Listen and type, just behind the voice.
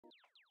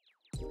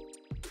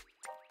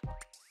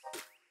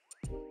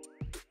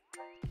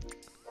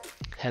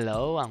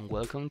Hello and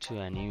welcome to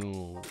a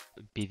new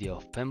video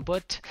of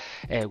Penpot.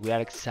 We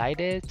are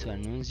excited to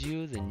announce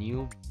you the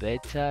new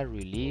beta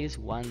release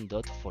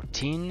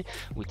 1.14,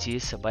 which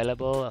is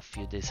available a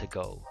few days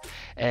ago.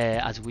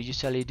 As we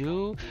usually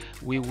do,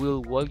 we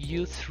will walk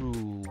you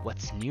through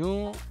what's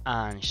new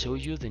and show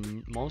you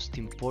the most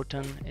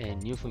important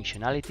new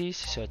functionalities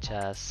such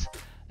as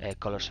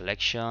color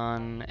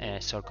selection,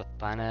 shortcut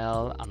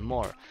panel and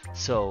more.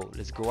 So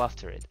let's go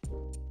after it.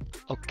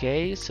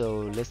 Okay, so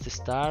let's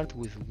start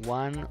with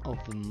one of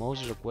the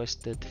most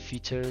requested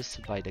features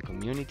by the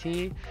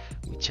community,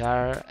 which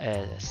are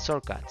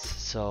shortcuts.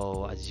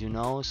 So as you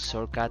know,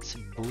 shortcuts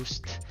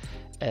boost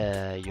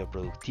your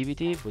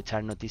productivity, but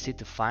are not easy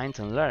to find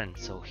and learn.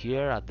 So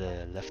here at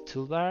the left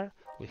toolbar,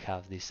 we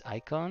have this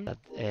icon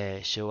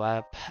that show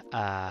up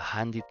a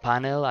handy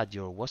panel at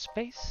your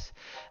workspace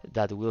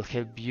that will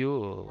help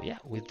you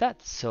with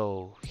that.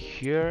 So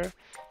here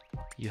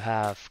you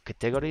have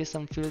categories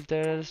and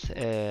filters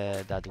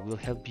that will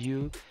help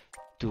you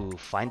to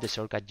find the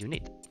shortcut you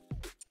need.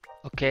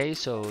 Okay,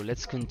 so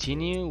let's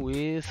continue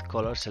with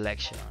color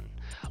selection.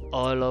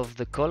 All of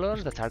the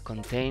colors that are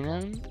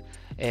contained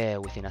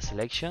within a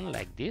selection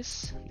like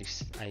this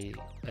I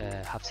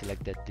have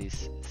selected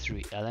these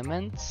three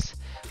elements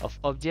of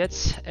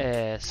objects.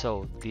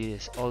 So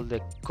all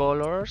the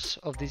colors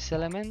of this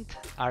element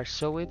are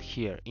shown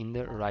here in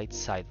the right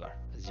sidebar,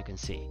 as you can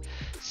see.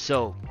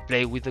 So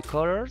play with the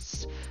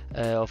colors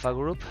of a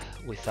group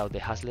without the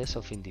hassles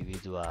of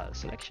individual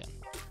selection.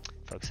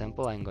 For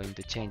example, I'm going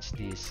to change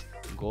this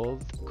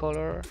gold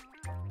color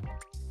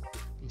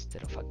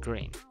instead of a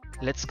green.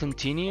 Let's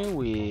continue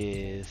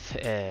with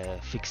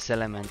fixed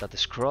element at the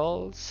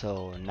scroll.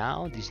 So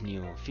now these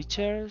new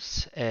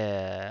features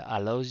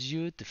allows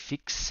you to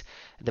fix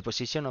the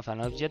position of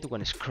an object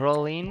when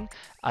scrolling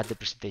at the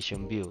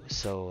presentation view.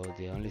 So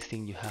the only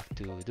thing you have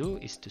to do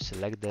is to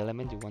select the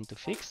element you want to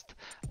fix,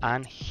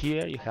 and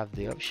here you have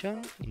the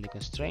option in the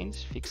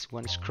constraints fix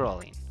when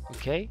scrolling.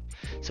 Okay,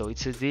 so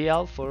it's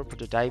ideal for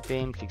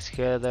prototyping, fixed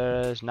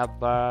headers,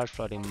 navbars,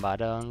 floating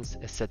buttons,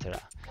 etc.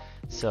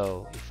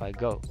 So if I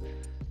go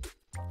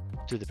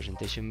to the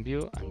presentation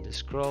view and the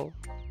scroll,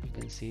 you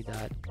can see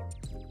that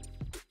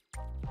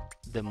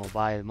the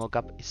mobile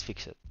mockup is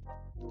fixed.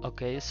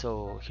 Okay,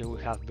 so here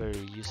we have very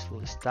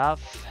useful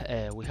stuff.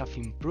 We have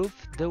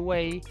improved the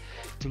way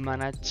to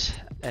manage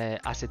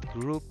asset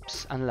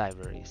groups and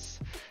libraries.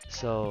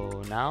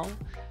 So now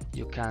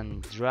you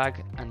can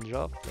drag and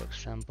drop, for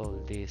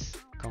example, this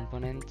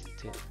component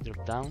to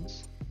drop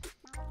downs.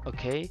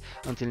 Okay,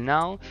 until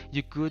now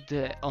you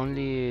could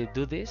only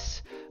do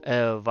this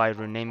by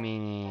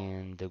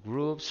renaming the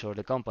groups or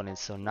the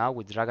components. So now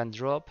with drag and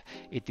drop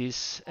it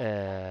is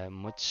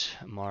much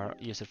more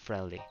user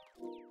friendly.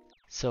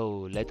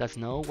 So let us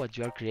know what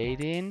you are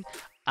creating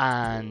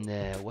and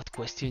what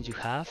questions you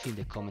have in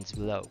the comments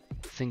below.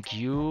 Thank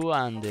you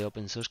and the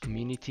open source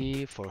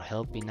community for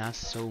helping us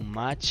so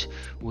much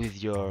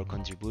with your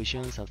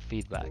contributions and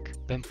feedback.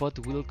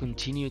 Penpot will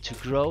continue to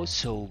grow,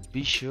 so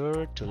be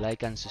sure to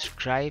like and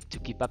subscribe to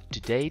keep up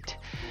to date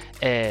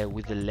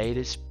with the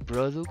latest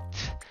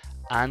product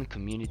and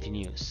community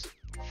news.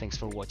 Thanks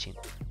for watching.